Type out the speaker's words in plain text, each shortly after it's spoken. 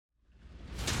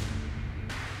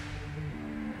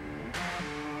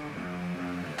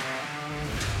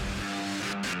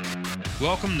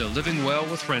Welcome to Living Well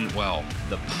with Rent Well,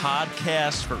 the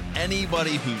podcast for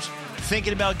anybody who's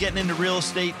thinking about getting into real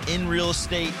estate, in real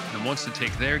estate, and wants to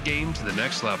take their game to the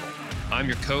next level. I'm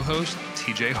your co-host,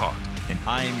 TJ Hawk. And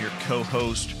I am your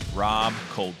co-host, Rob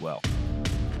Coldwell.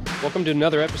 Welcome to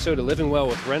another episode of Living Well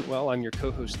with Rent Well. I'm your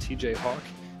co-host, TJ Hawk.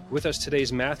 With us today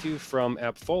is Matthew from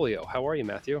Appfolio. How are you,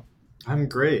 Matthew? I'm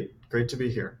great. Great to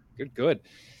be here. Good.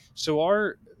 So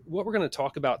what we're going to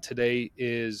talk about today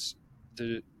is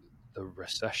the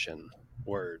recession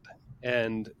word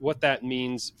and what that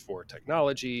means for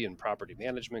technology and property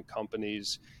management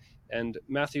companies. And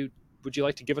Matthew, would you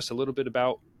like to give us a little bit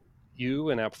about you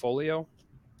and Appfolio?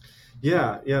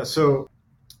 Yeah. So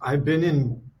I've been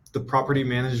in the property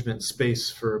management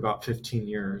space for about 15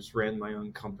 years, ran my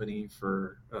own company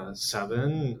for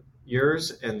 7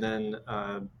 years. And then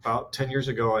about 10 years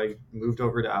ago, I moved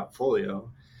over to Appfolio.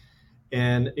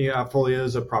 And Appfolio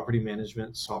is a property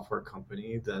management software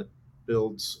company that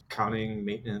builds accounting,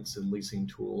 maintenance, and leasing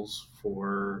tools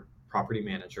for property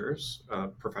managers,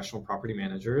 professional property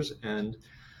managers. And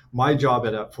my job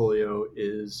at Appfolio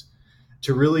is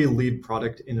to really lead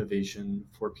product innovation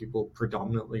for people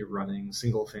predominantly running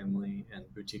single family and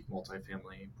boutique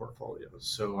multifamily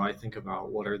portfolios. So I think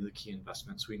about what are the key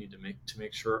investments we need to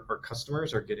make sure our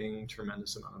customers are getting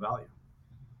tremendous amount of value.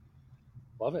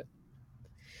 Love it.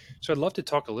 So I'd love to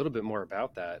talk a little bit more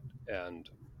about that, and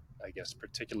I guess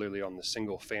particularly on the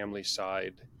single family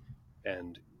side.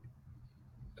 And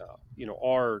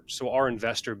our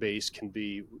investor base can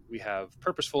be, we have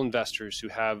purposeful investors who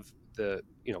have the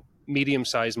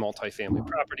medium-sized multifamily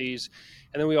properties,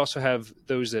 and then we also have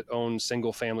those that own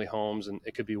single family homes, and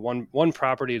it could be one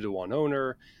property to one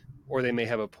owner, or they may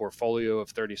have a portfolio of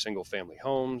 30 single family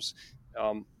homes.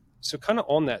 So kind of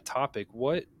on that topic,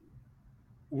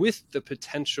 with the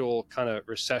potential kind of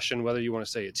recession, whether you want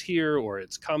to say it's here or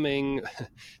it's coming,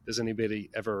 does anybody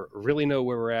ever really know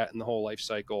where we're at in the whole life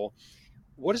cycle?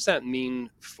 What does that mean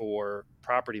for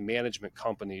property management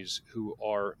companies who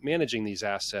are managing these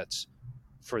assets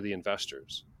for the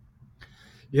investors?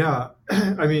 Yeah,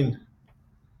 I mean,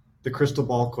 the crystal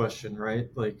ball question, right?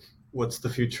 Like, what's the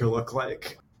future look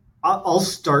like? I'll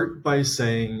start by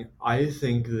saying I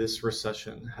think this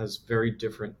recession has very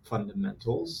different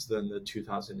fundamentals than the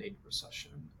 2008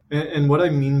 recession. And what I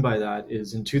mean by that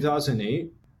is in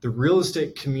 2008, the real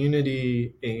estate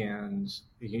community and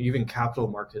even capital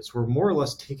markets were more or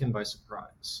less taken by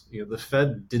surprise. The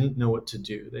Fed didn't know what to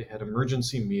do. They had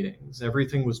emergency meetings.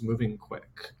 Everything was moving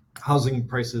quick. Housing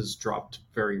prices dropped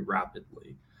very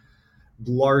rapidly.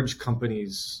 Large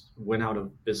companies went out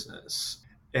of business.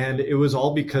 And it was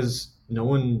all because no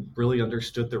one really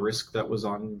understood the risk that was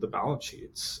on the balance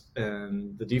sheets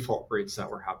and the default rates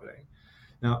that were happening.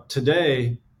 Now,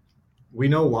 today, we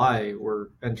know why we're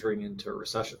entering into a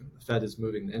recession. The Fed is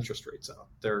moving the interest rates up.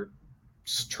 They're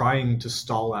trying to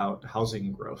stall out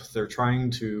housing growth. They're trying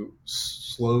to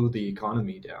slow the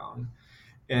economy down.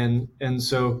 And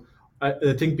so I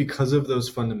think because of those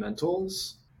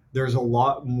fundamentals, there's a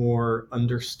lot more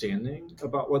understanding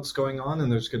about what's going on,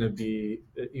 and there's going to be,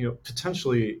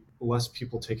 potentially less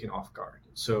people taken off guard.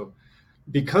 So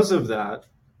because of that,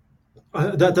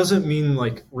 that doesn't mean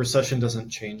like recession doesn't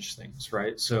change things,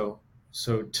 right? So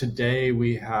today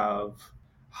we have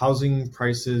housing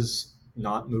prices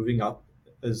not moving up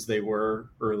as they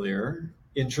were earlier,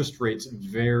 interest rates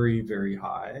very, very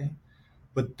high,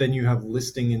 but then you have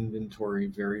listing inventory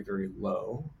very, very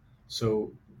low.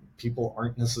 So people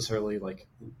aren't necessarily like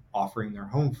offering their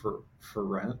home for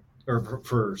rent or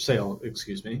for sale,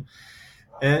 excuse me.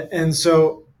 And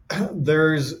so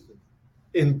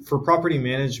for property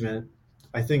management,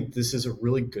 I think this is a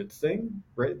really good thing,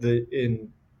 right?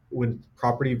 When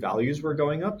property values were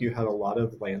going up, you had a lot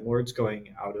of landlords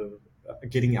getting out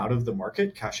of the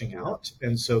market, cashing out.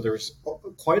 And so there's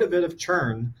quite a bit of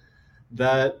churn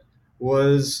that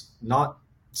was not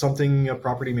something a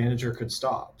property manager could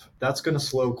stop. That's going to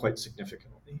slow quite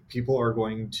significantly. People are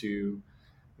going to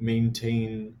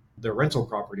maintain their rental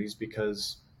properties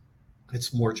because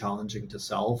it's more challenging to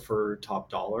sell for top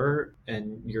dollar,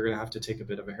 and you're going to have to take a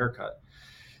bit of a haircut.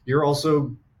 You're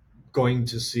also going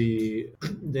to see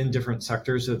in different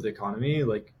sectors of the economy,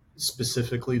 like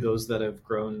specifically those that have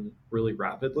grown really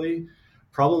rapidly,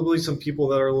 probably some people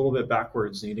that are a little bit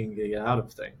backwards needing to get out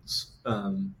of things.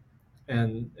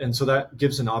 And so that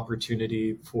gives an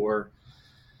opportunity for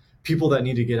people that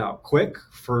need to get out quick,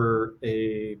 for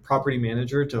a property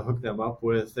manager to hook them up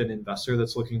with an investor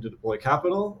that's looking to deploy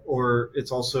capital, or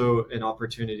it's also an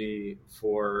opportunity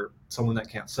for someone that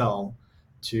can't sell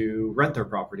to rent their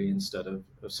property instead of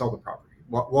sell the property.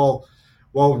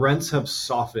 While rents have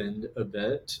softened a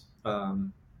bit,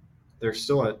 they're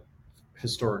still at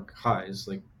historic highs.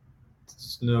 Like,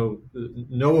 there's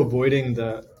no avoiding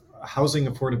the housing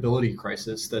affordability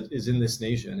crisis that is in this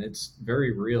nation. It's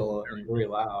very real and very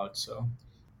loud. So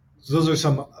those are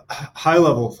some high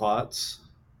level thoughts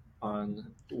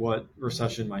on what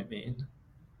recession might mean.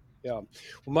 Yeah.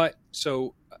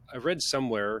 So I read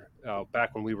somewhere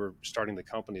back when we were starting the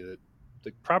company that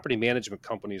the property management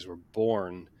companies were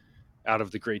born out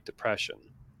of the Great Depression.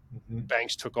 Mm-hmm.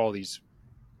 Banks took all these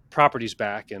properties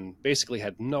back and basically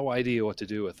had no idea what to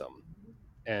do with them.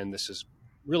 And this is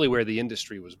really where the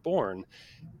industry was born.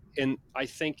 And I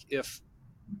think if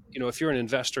you're an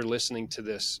investor listening to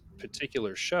this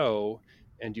particular show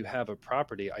and you have a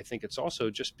property, I think it's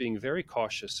also just being very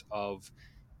cautious of,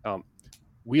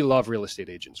 we love real estate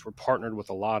agents. We're partnered with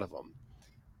a lot of them.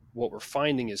 What we're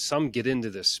finding is some get into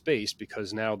this space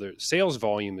because now their sales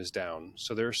volume is down.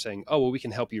 So they're saying, oh, well, we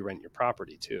can help you rent your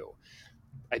property too.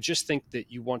 I just think that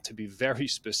you want to be very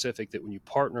specific that when you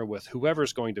partner with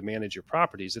whoever's going to manage your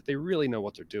properties, that they really know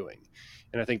what they're doing.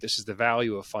 And I think this is the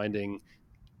value of finding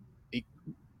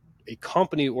a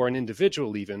company or an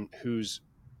individual even who's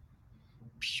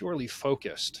purely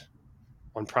focused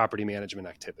on property management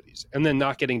activities and then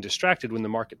not getting distracted when the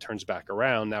market turns back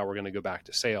around. Now we're going to go back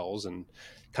to sales and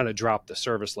kind of drop the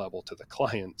service level to the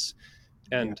clients.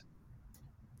 And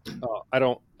I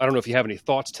don't know if you have any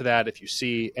thoughts to that, if you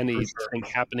see anything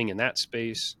happening in that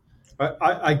space.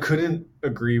 I couldn't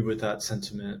agree with that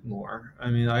sentiment more. I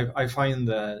mean, I find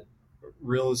that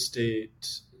real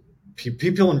estate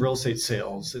people in real estate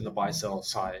sales in the buy sell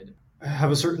side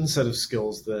have a certain set of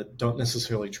skills that don't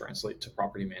necessarily translate to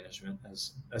property management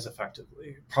as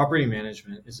effectively. Property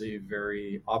management is a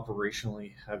very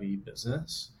operationally heavy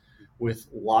business with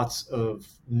lots of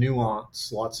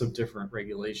nuance, lots of different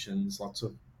regulations, lots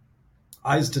of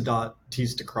I's to dot,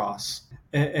 T's to cross.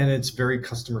 And it's very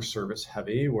customer service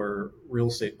heavy, where real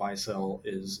estate buy sell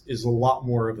is a lot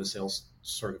more of a sales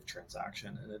sort of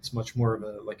transaction. And it's much more of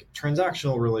a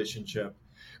transactional relationship.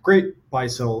 Great buy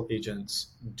sell agents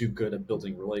do good at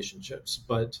building relationships,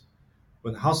 but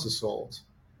when the house is sold,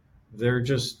 they're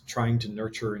just trying to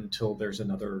nurture until there's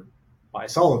another buy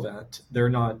sell event. They're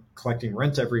not collecting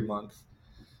rent every month,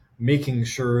 making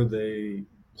sure they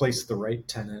place the right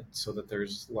tenant so that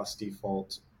there's less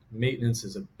default. Maintenance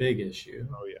is a big issue.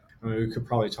 Oh yeah. I mean, we could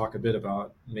probably talk a bit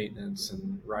about maintenance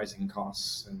and rising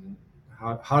costs and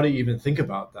how to even think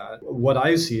about that. What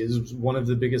I see is one of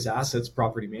the biggest assets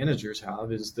property managers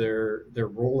have is their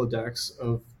Rolodex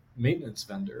of maintenance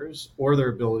vendors, or their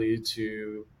ability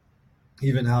to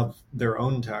even have their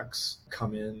own techs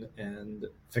come in and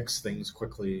fix things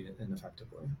quickly and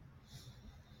effectively.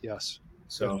 Yes.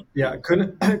 So yeah,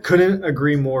 couldn't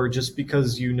agree more. Just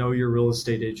because you know your real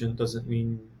estate agent doesn't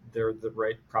mean they're the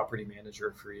right property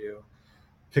manager for you.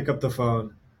 Pick up the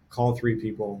phone, call 3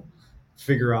 people,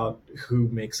 figure out who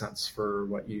makes sense for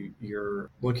what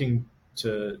you're looking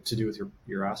to do with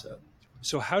your asset.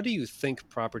 So how do you think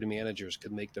property managers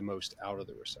could make the most out of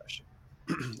the recession?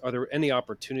 Are there any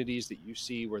opportunities that you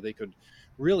see where they could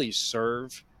really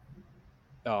serve?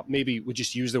 Maybe we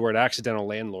just use the word accidental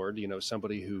landlord,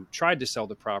 somebody who tried to sell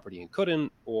the property and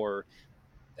couldn't, or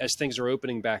as things are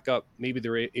opening back up, maybe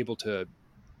they're able to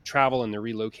travel and they're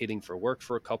relocating for work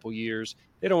for a couple years.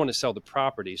 They don't want to sell the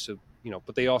property. So,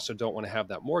 but they also don't want to have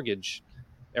that mortgage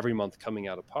every month coming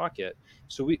out of pocket.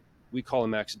 So we call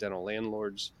them accidental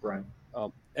landlords. Right.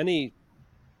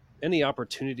 Any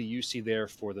opportunity you see there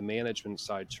for the management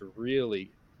side to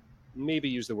really maybe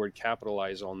use the word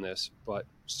capitalize on this, but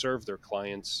serve their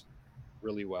clients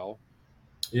really well?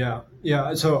 Yeah.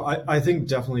 So I think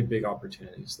definitely big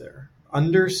opportunities there.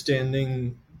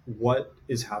 Understanding what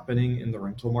is happening in the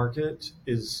rental market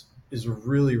is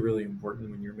really, really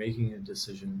important when you're making a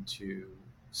decision to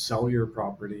sell your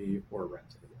property or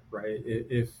rent it, right?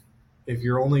 If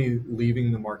you're only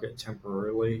leaving the market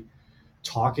temporarily,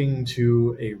 talking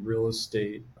to a real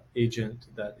estate agent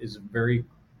that is very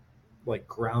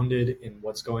grounded in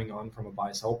what's going on from a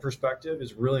buy sell perspective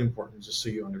is really important, just so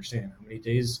you understand how many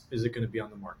days is it going to be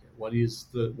on the market, what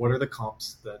are the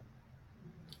comps that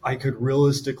I could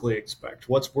realistically expect,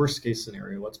 what's worst case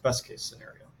scenario, what's best case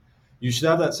scenario. You should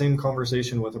have that same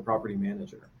conversation with a property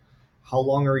manager. How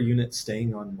long are units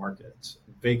staying on market?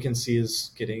 Vacancy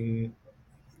is getting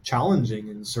challenging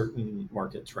in certain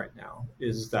markets right now.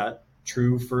 Is that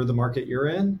true for the market you're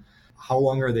in? How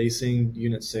long are they seeing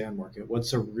units stay on market?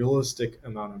 What's a realistic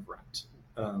amount of rent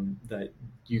that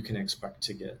you can expect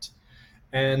to get?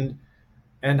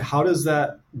 And how does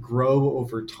that grow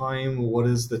over time? What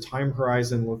does the time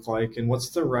horizon look like? And what's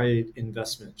the right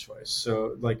investment choice?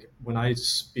 So when I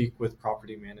speak with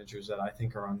property managers that I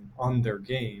think are on their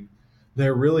game,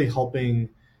 they're really helping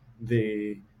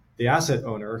the asset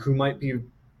owner who might be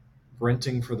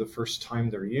renting for the first time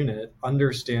their unit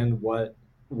understand what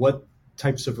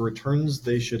types of returns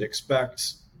they should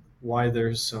expect, why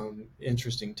there's some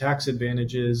interesting tax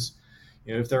advantages.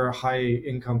 If they're a high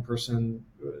income person,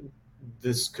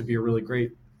 this could be a really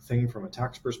great thing from a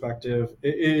tax perspective.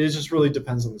 It just really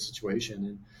depends on the situation.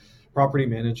 And property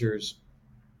managers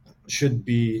should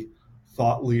be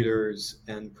thought leaders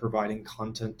and providing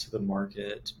content to the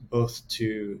market, both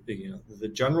to the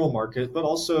general market, but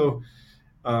also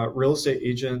real estate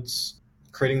agents,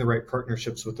 creating the right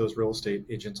partnerships with those real estate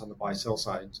agents on the buy sell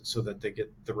side so that they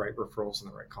get the right referrals and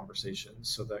the right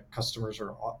conversations so that customers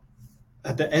are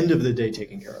at the end of the day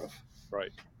taken care of.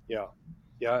 Right. Yeah.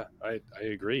 Yeah, I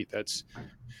agree.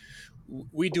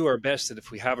 We do our best that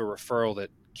if we have a referral that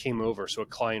came over, so a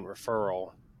client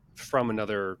referral from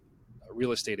another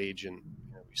real estate agent,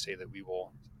 we say that we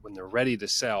will, when they're ready to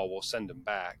sell, we'll send them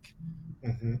back.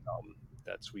 Mm-hmm.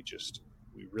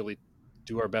 We really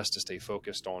do our best to stay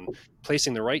focused on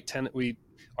placing the right tenant.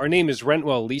 Our name is Rent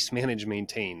Well, Lease, Manage,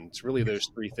 Maintain. It's really those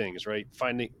three things, right?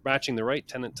 Matching the right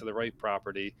tenant to the right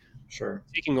property, sure,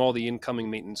 taking all the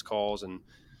incoming maintenance calls, and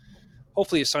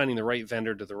hopefully assigning the right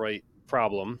vendor to the right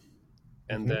problem,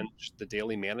 and then the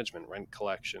daily management, rent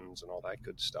collections, and all that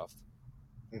good stuff.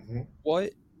 Mm-hmm.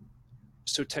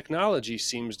 So technology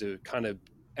seems to kind of,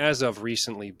 as of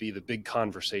recently, be the big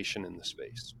conversation in the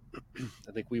space.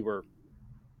 I think we were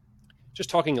just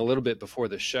talking a little bit before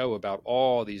the show about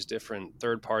all these different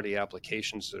third-party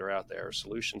applications that are out there,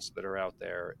 solutions that are out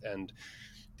there, and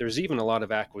there's even a lot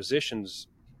of acquisitions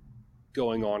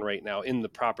going on right now in the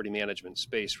property management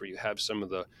space where you have some of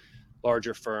the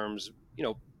larger firms,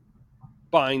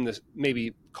 buying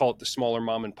maybe call it the smaller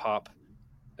mom and pop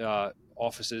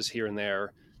offices here and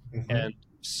there. Mm-hmm. And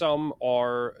some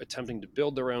are attempting to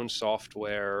build their own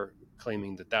software,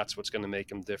 claiming that that's what's going to make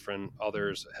them different.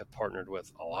 Others have partnered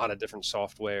with a lot of different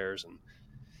softwares and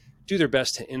do their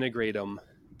best to integrate them.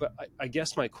 But I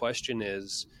guess my question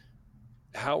is,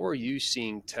 how are you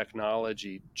seeing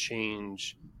technology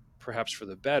change, perhaps for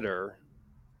the better,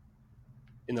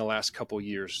 in the last couple of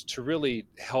years to really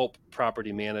help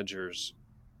property managers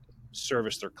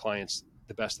service their clients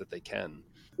the best that they can?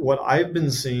 What I've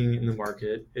been seeing in the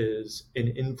market is an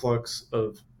influx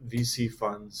of VC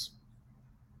funds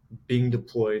being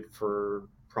deployed for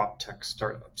prop tech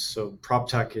startups. So prop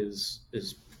tech is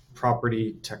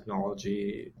property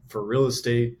technology for real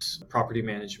estate, property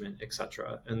management,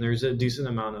 etc. And there's a decent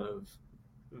amount of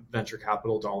venture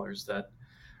capital dollars that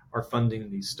are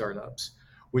funding these startups,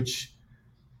 which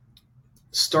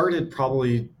started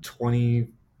probably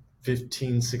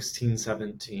 2015, 16,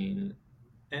 17.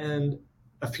 And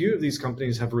a few of these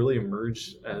companies have really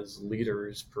emerged as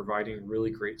leaders, providing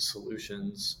really great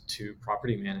solutions to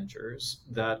property managers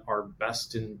that are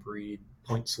best in breed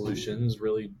point solutions,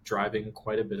 really driving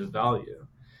quite a bit of value.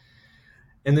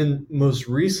 And then most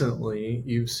recently,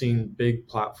 you've seen big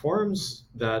platforms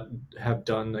that have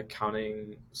done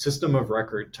accounting, system of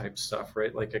record type stuff,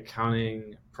 right? Like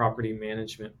accounting, property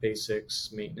management basics,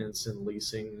 maintenance, and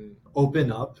leasing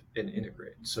open up and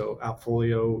integrate. So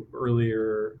Appfolio,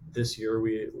 earlier this year,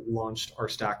 we launched our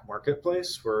Stack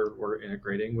Marketplace where we're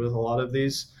integrating with a lot of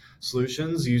these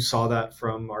solutions. You saw that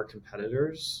from our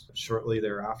competitors shortly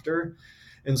thereafter.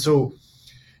 And so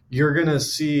you're going to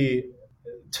see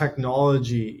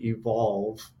technology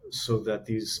evolve so that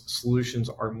these solutions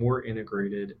are more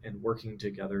integrated and working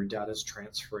together, data's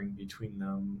transferring between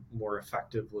them more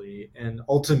effectively, and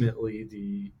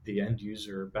ultimately the end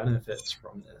user benefits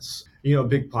from this. A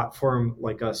big platform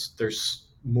like us, there's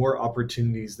more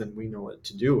opportunities than we know what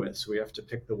to do with. So we have to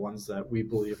pick the ones that we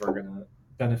believe are going to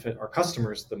benefit our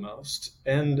customers the most.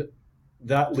 And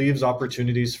that leaves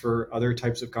opportunities for other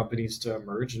types of companies to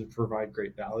emerge and provide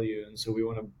great value. And so we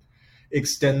want to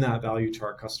extend that value to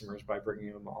our customers by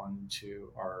bringing them on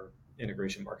to our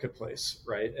integration marketplace,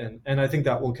 right? And I think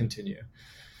that will continue.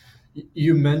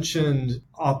 You mentioned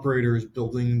operators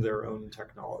building their own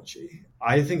technology.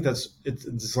 I think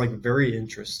it's like very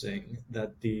interesting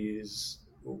that these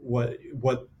what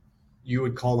you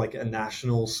would call like a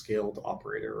national scaled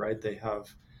operator, right? They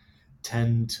have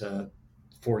 10 to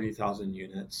 40,000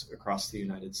 units across the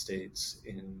United States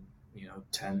in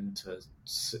 10 to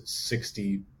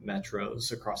 60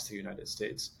 metros across the United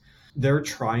States. They're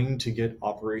trying to get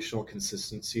operational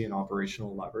consistency and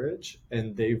operational leverage,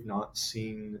 and they've not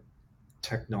seen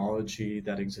technology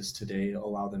that exists today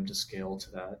allow them to scale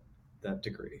to that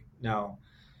degree. Now,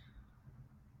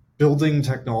 building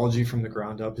technology from the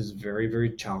ground up is very,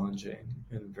 very challenging.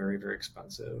 and very, very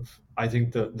expensive. I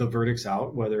think the verdict's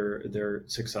out whether they're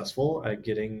successful at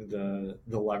getting the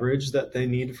leverage that they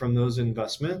need from those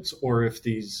investments, or if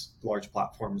these large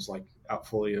platforms like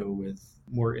Appfolio with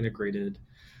more integrated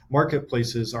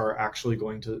marketplaces are actually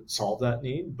going to solve that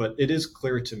need. But it is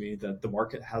clear to me that the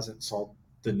market hasn't solved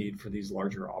the need for these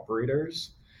larger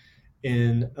operators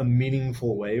in a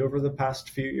meaningful way over the past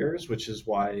few years, which is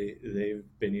why they've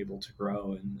been able to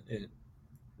grow. And it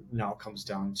now comes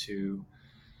down to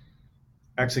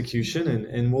execution,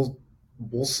 and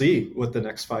we'll see what the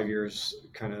next 5 years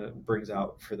kind of brings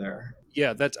out for there.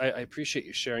 Yeah, I appreciate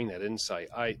you sharing that insight.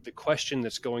 The question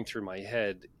that's going through my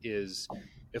head is,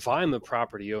 if I'm a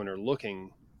property owner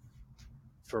looking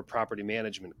for a property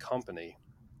management company,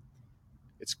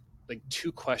 it's like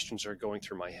two questions are going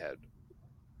through my head.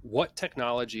 What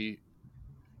technology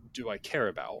do I care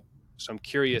about? So I'm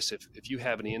curious if you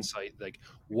have any insight, like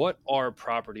what are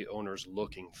property owners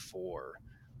looking for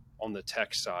on the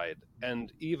tech side?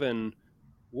 And even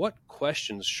what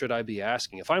questions should I be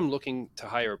asking? If I'm looking to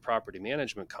hire a property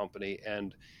management company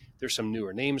and there's some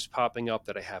newer names popping up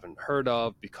that I haven't heard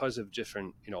of because of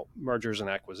different, mergers and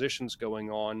acquisitions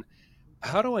going on,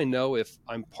 how do I know if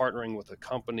I'm partnering with a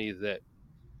company that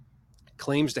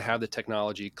claims to have the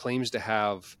technology, claims to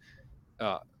have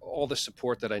all the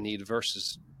support that I need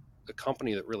versus a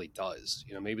company that really does?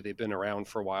 Maybe they've been around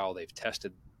for a while, they've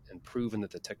tested and proven that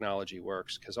the technology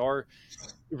works. Because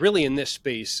really in this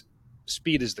space,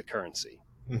 speed is the currency.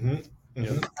 Mm-hmm.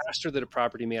 Mm-hmm. The faster that a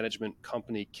property management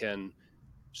company can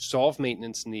solve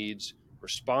maintenance needs,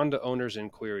 respond to owners'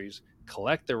 inquiries,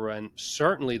 collect the rent,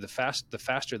 certainly the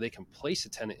faster they can place a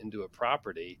tenant into a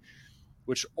property,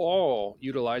 which all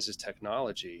utilizes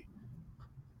technology.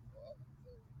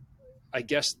 I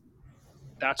guess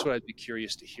that's what I'd be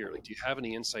curious to hear. Like, do you have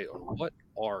any insight on what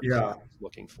are companies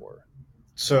looking for?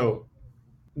 So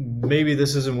maybe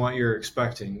this isn't what you're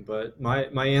expecting, but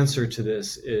my answer to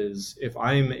this is, if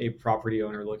I'm a property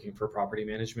owner looking for a property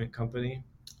management company,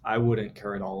 I wouldn't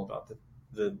care at all about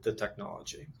the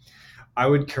technology. I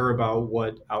would care about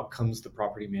what outcomes the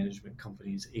property management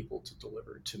company is able to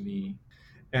deliver to me.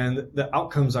 And the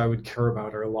outcomes I would care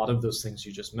about are a lot of those things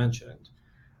you just mentioned.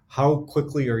 How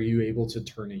quickly are you able to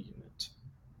turn a unit?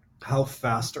 How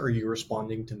fast are you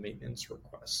responding to maintenance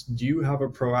requests? Do you have a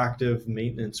proactive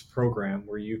maintenance program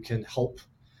where you can help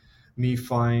me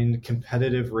find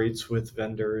competitive rates with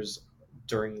vendors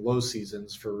during low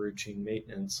seasons for routine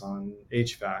maintenance on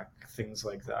HVAC, things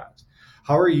like that?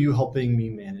 How are you helping me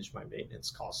manage my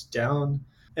maintenance costs down?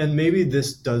 And maybe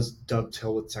this does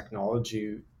dovetail with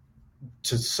technology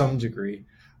to some degree.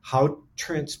 How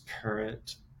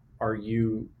transparent are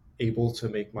you able to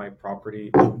make my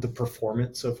property, the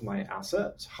performance of my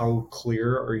assets? How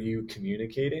clear are you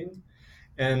communicating?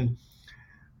 And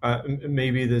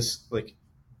maybe this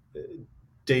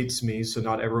dates me, so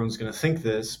not everyone's going to think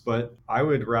this, but I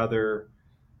would rather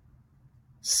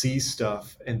see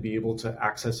stuff and be able to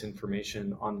access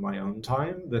information on my own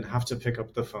time than have to pick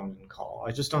up the phone and call.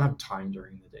 I just don't have time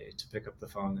during the day to pick up the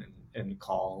phone and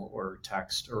call or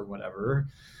text or whatever.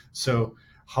 So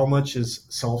how much is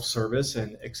self-service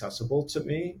and accessible to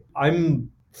me? I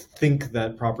think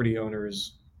that property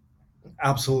owners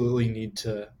absolutely need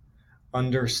to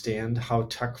understand how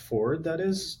tech forward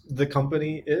the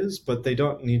company is, but they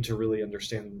don't need to really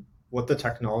understand what the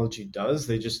technology does.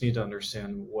 They just need to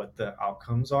understand what the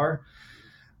outcomes are.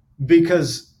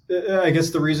 Because I guess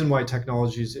the reason why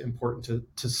technology is important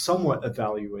to somewhat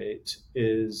evaluate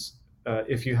is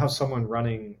if you have someone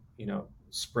running,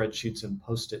 spreadsheets and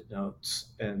Post-it notes,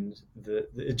 and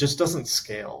it just doesn't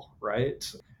scale, right?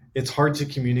 It's hard to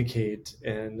communicate,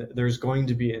 and there's going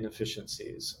to be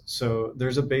inefficiencies. So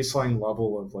there's a baseline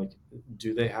level of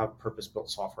do they have purpose-built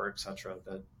software, et cetera,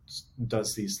 that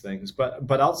does these things?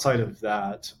 But outside of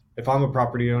that, if I'm a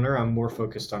property owner, I'm more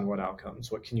focused on what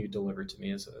outcomes. What can you deliver to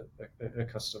me as a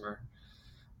customer?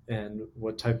 And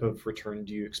what type of return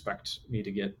do you expect me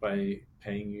to get by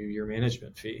paying you your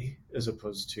management fee, as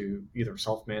opposed to either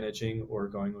self-managing or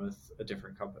going with a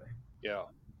different company? Yeah.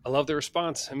 I love the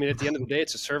response. I mean, at the end of the day,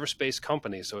 it's a service-based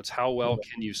company. So it's how well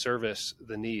can you service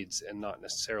the needs and not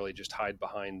necessarily just hide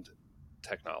behind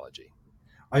technology.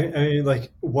 I mean,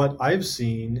 what I've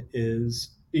seen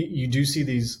is you do see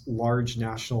these large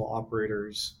national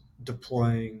operators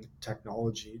deploying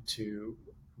technology to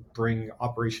bring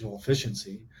operational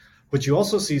efficiency, but you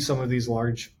also see some of these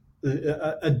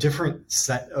a different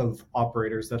set of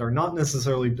operators that are not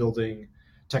necessarily building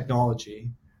technology.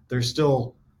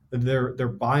 They're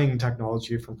buying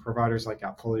technology from providers like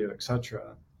Appfolio, et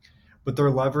cetera, but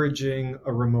they're leveraging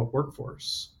a remote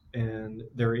workforce. and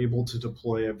they're able to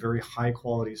deploy a very high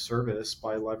quality service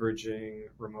by leveraging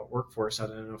remote workforce at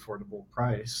an affordable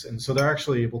price. And so they're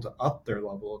actually able to up their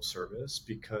level of service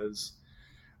because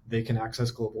they can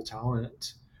access global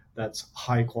talent that's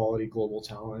high quality global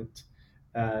talent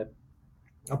at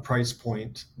a price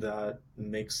point that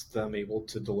makes them able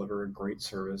to deliver a great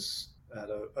service at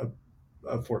a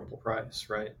affordable price,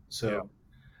 right? Yeah. So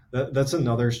that's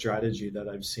another strategy that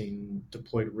I've seen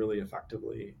deployed really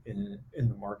effectively in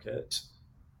the market.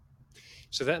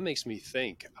 So that makes me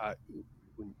think,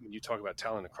 when you talk about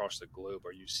talent across the globe,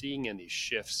 are you seeing any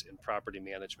shifts in property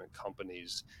management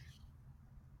companies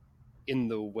in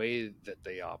the way that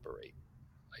they operate?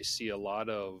 I see a lot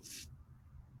of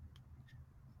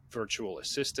virtual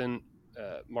assistant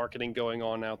marketing going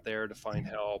on out there to find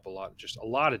help, a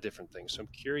lot of different things. So I'm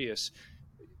curious,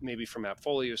 maybe from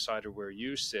Appfolio's side or where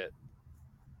you sit,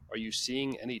 are you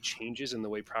seeing any changes in the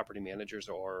way property managers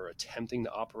are attempting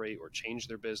to operate or change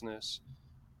their business?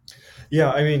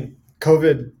 Yeah, I mean,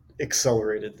 COVID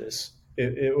accelerated this.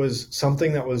 It was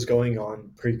something that was going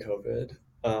on pre-COVID,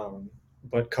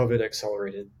 but COVID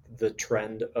accelerated the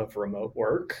trend of remote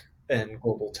work and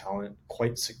global talent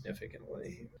quite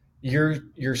significantly.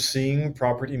 You're seeing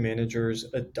property managers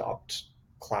adopt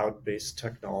cloud-based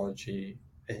technology,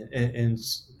 and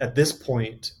at this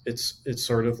point, it's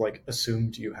sort of like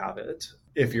assumed you have it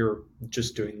if you're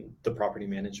just doing the property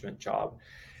management job,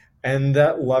 and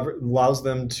that allows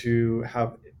them to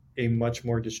have a much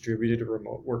more distributed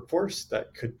remote workforce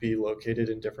that could be located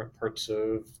in different parts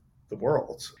of the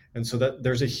world. And so that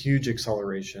there's a huge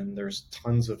acceleration. There's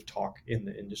tons of talk in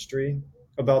the industry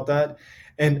about that.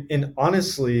 And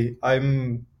honestly, I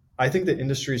think the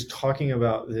industry is talking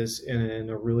about this in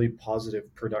a really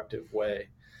positive, productive way.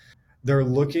 They're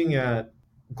looking at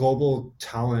global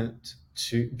talent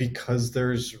to because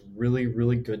there's really,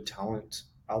 really good talent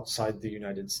outside the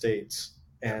United States,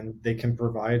 and they can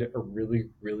provide a really,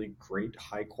 really great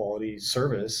high quality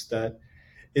service that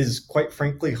is quite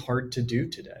frankly hard to do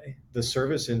today. The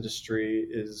service industry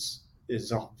is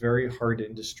a very hard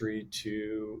industry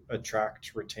to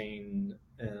attract, retain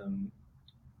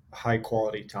high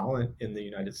quality talent in the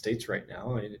United States right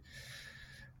now. I mean,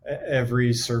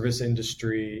 every service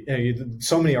industry,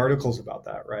 so many articles about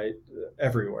that, right?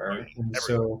 Everywhere. And Everywhere.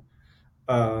 so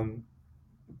um,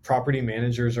 property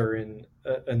managers are in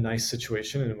a nice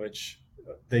situation in which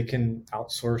they can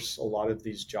outsource a lot of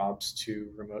these jobs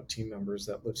to remote team members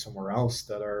that live somewhere else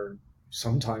that are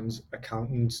sometimes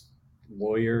accountants,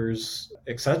 lawyers,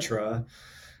 etc.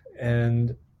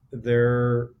 And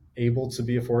they're able to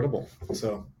be affordable.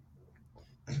 So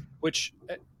Which,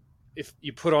 if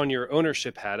you put on your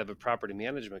ownership hat of a property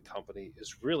management company,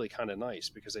 is really kind of nice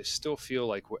because I still feel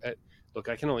like look,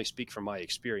 I can only speak from my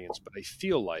experience, but I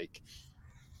feel like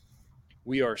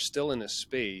we are still in a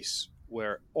space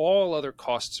where all other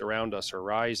costs around us are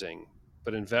rising,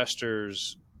 but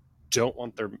investors don't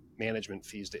want their management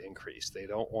fees to increase. They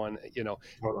don't want,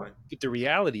 totally. but the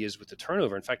reality is with the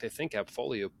turnover. In fact, I think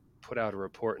Appfolio put out a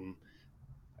report, and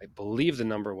I believe the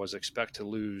number was expect to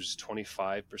lose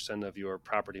 25% of your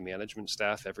property management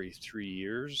staff every 3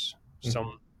 years,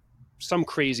 Mm-hmm. some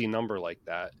crazy number like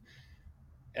that.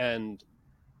 And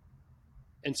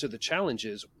so the challenge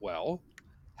is, well,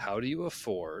 how do you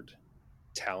afford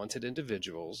talented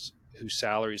individuals whose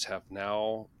salaries have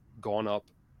now gone up,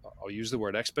 I'll use the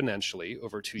word exponentially,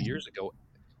 over 2 years ago,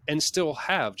 and still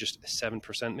have just a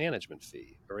 7% management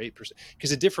fee or 8%?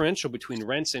 Because the differential between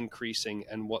rents increasing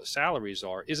and what salaries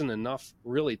are isn't enough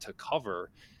really to cover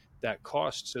that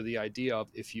cost. So the idea of,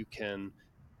 if you can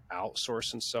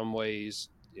outsource in some ways,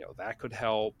 that could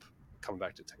help. Coming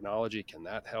back to technology, can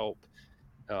that help?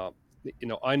 Uh,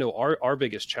 I know our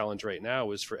biggest challenge right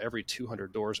now is for every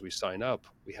 200 doors we sign up,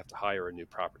 we have to hire a new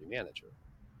property manager.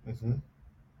 Mm-hmm.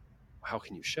 How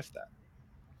can you shift that?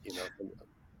 I'm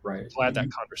Right. glad that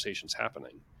conversation's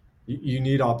happening. You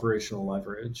need operational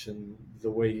leverage, and the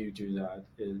way you do that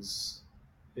is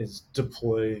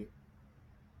deploy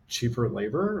cheaper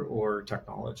labor or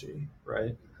technology,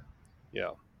 right?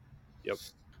 Yeah. Yep.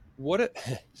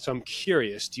 So I'm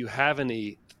curious, do you have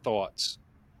any thoughts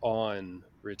on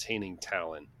retaining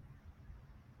talent?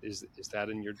 Is that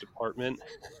in your department?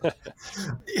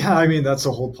 Yeah, I mean that's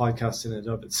a whole podcast in and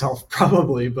of itself,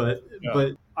 probably, Yeah.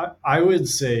 but I would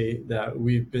say that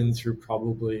we've been through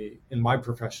probably in my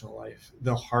professional life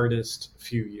the hardest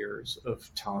few years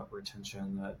of talent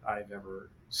retention that I've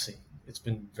ever seen. It's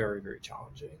been very, very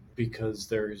challenging because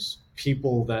there's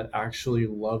people that actually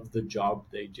love the job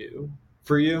they do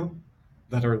for you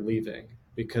that are leaving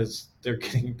because they're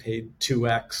getting paid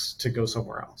 2x to go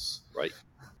somewhere else. Right.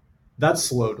 That's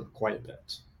slowed quite a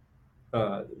bit.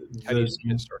 How do you The see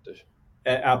it start to?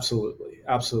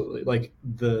 Absolutely. Like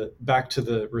the back to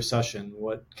the recession,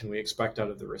 what can we expect out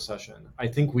of the recession? I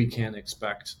think we can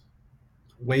expect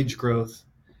wage growth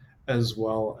as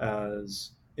well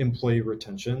as employee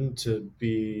retention to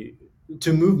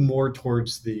move more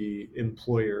towards the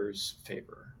employer's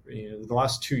favor. The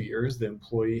last 2 years, the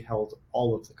employee held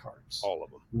all of the cards, All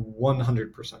of them.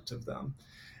 100% of them.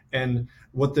 And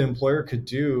what the employer could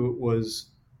do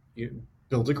was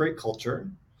build a great culture,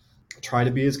 try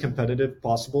to be as competitive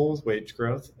possible with wage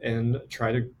growth, and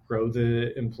try to grow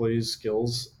the employees'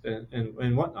 skills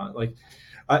and whatnot. Like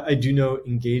I do know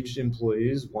engaged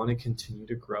employees want to continue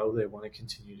to grow. They want to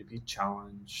continue to be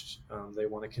challenged. They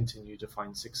want to continue to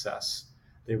find success.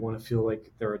 They want to feel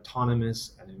like they're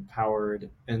autonomous and empowered.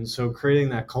 And so creating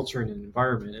that culture and an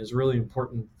environment is really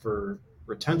important for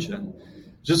retention.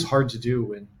 It's just hard to do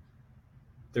when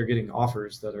they're getting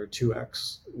offers that are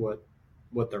 2x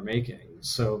what they're making.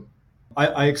 So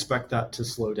I expect that to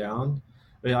slow down.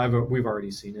 I mean, we've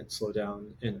already seen it slow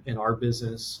down in our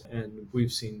business, and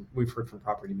we've heard from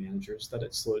property managers that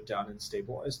it slowed down and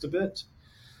stabilized a bit.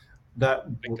 That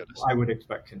Thank goodness. I would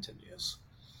expect continues.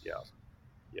 Yeah.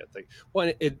 Yeah.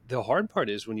 Well, the hard part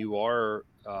is when you are,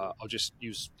 I'll just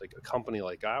use like a company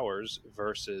like ours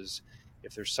versus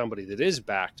if there's somebody that is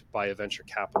backed by a venture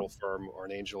capital firm or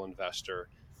an angel investor,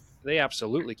 they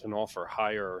absolutely can offer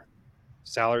higher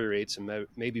salary rates and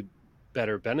maybe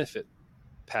better benefit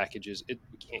packages. We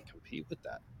can't compete with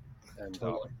that. And,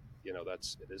 Totally.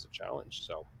 it is a challenge.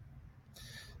 So,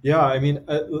 Yeah, I mean,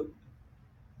 that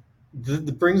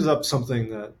brings up something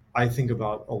that I think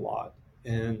about a lot.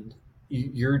 And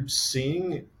you're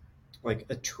seeing like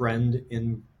a trend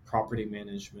in property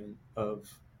management of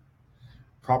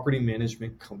property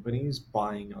management companies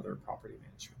buying other property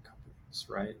management companies,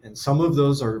 right? And some of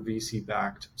those are VC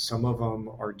backed. Some of them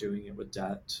are doing it with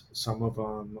debt. Some of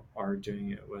them are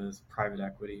doing it with private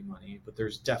equity money, but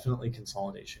there's definitely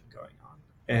consolidation going on.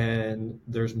 And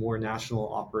there's more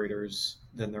national operators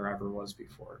than there ever was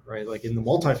before, right? Like in the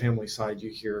multifamily side,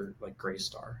 you hear like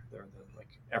Greystar.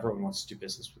 Everyone wants to do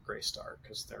business with Greystar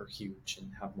because they're huge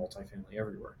and have multifamily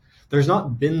everywhere. There's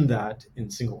not been that in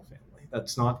single family.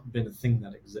 That's not been a thing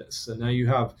that exists. And now you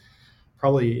have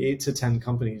probably 8 to 10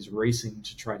 companies racing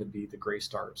to try to be the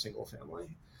Greystar of single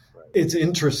family. Right. It's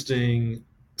interesting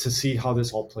to see how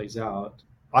this all plays out.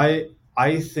 I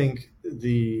think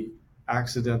the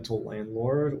accidental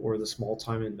landlord or the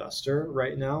small-time investor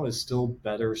right now is still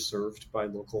better served by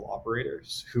local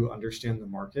operators who understand the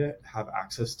market, have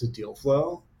access to deal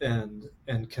flow, and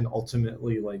can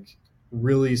ultimately like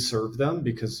really serve them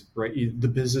because the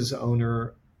business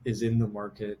owner is in the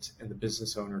market and the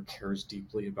business owner cares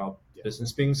deeply about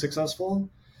business being successful.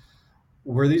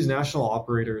 Where these national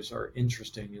operators are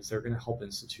interesting is they're going to help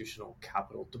institutional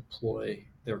capital deploy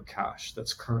their cash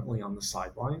that's currently on the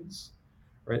sidelines.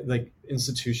 Right? Like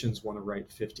institutions want to write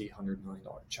 $50, $100 million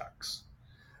checks.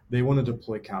 They want to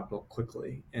deploy capital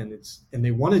quickly, and they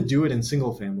want to do it in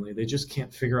single family. They just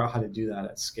can't figure out how to do that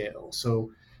at scale.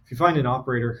 So if you find an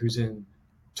operator who's in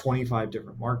 25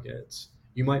 different markets,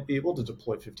 you might be able to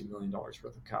deploy $50 million worth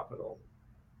of capital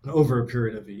over a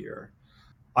period of a year.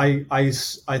 I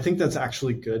think that's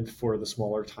actually good for the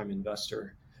smaller time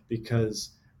investor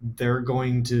because they're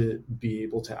going to be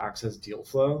able to access deal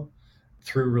flow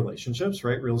through relationships,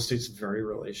 right? Real estate's very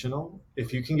relational.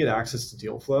 If you can get access to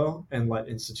deal flow and let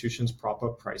institutions prop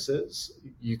up prices,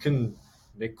 you can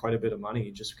make quite a bit of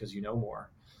money just because you know more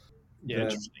than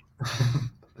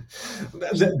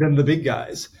the big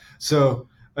guys. So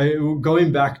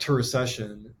going back to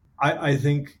recession, I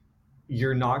think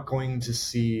you're not going to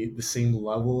see the same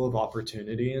level of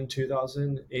opportunity in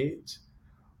 2008,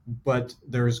 but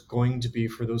there's going to be,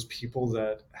 for those people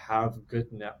that have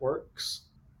good networks,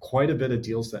 quite a bit of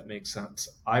deals that make sense.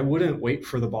 I wouldn't wait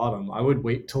for the bottom. I would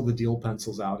wait till the deal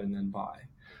pencils out and then buy.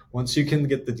 Once you can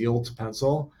get the deal to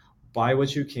pencil, buy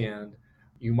what you can.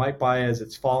 You might buy as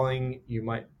it's falling. You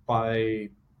might buy,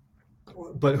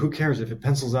 but who cares if it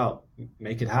pencils out?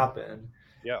 Make it happen.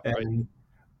 Yeah, and right.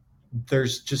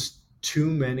 There's just too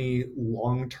many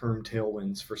long-term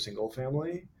tailwinds for single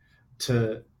family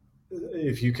to,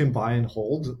 if you can buy and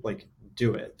hold, like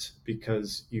do it,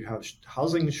 because you have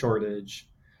housing shortage.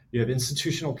 You have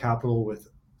institutional capital with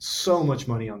so much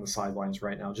money on the sidelines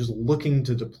right now, just looking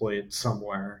to deploy it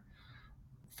somewhere.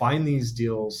 Find these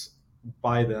deals,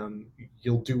 buy them.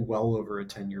 You'll do well over a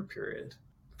 10-year period,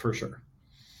 for sure.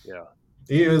 Yeah.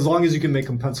 As long as you can make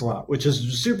them pencil out, which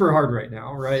is super hard right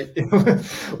now, right?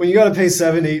 When you got to pay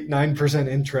 7, 8, 9%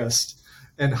 interest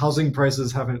and housing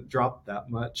prices haven't dropped that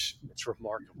much. It's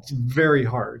remarkable. It's very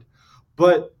hard.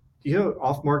 But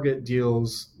off-market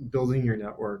deals, building your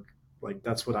network. Like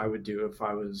that's what I would do if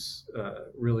I was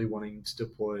really wanting to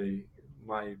deploy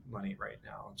my money right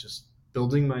now. Just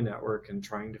building my network and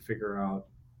trying to figure out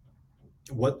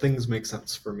what things make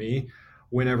sense for me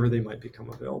whenever they might become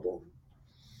available.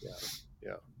 Yeah.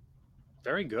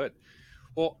 Very good.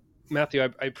 Well, Matthew, I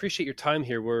appreciate your time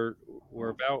here. We're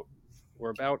about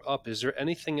up. Is there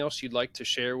anything else you'd like to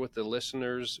share with the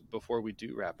listeners before we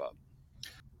do wrap up?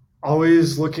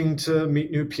 Always looking to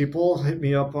meet new people. Hit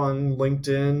me up on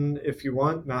LinkedIn if you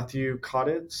want. Matthew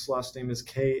Kaddatz. Last name is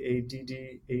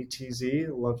Kaddatz.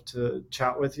 Love to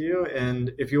chat with you.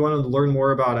 And if you want to learn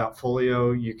more about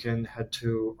Appfolio, you can head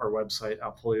to our website,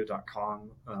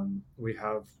 appfolio.com. We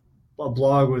have a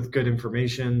blog with good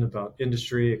information about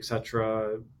industry,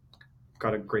 etc.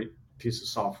 Got a great piece of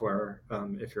software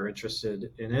if you're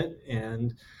interested in it.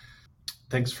 And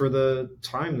thanks for the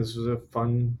time. This was a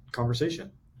fun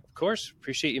conversation. Of course,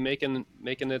 appreciate you making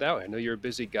it out. I know you're a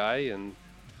busy guy, and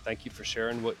thank you for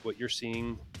sharing what you're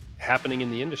seeing happening in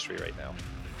the industry right now.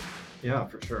 Yeah,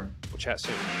 for sure. We'll chat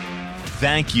soon.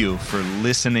 Thank you for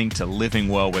listening to Living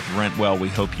Well with Rentwell. We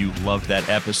hope you loved that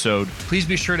episode. Please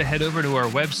be sure to head over to our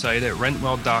website at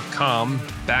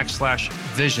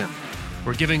rentwell.com/vision.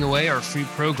 We're giving away our free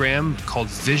program called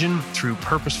Vision Through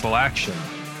Purposeful Action.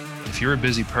 If you're a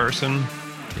busy person,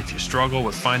 if you struggle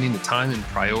with finding the time and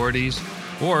priorities,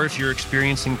 or if you're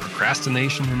experiencing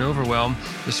procrastination and overwhelm,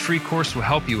 this free course will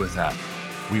help you with that.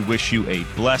 We wish you a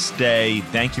blessed day.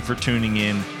 Thank you for tuning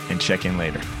in, and check in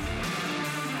later.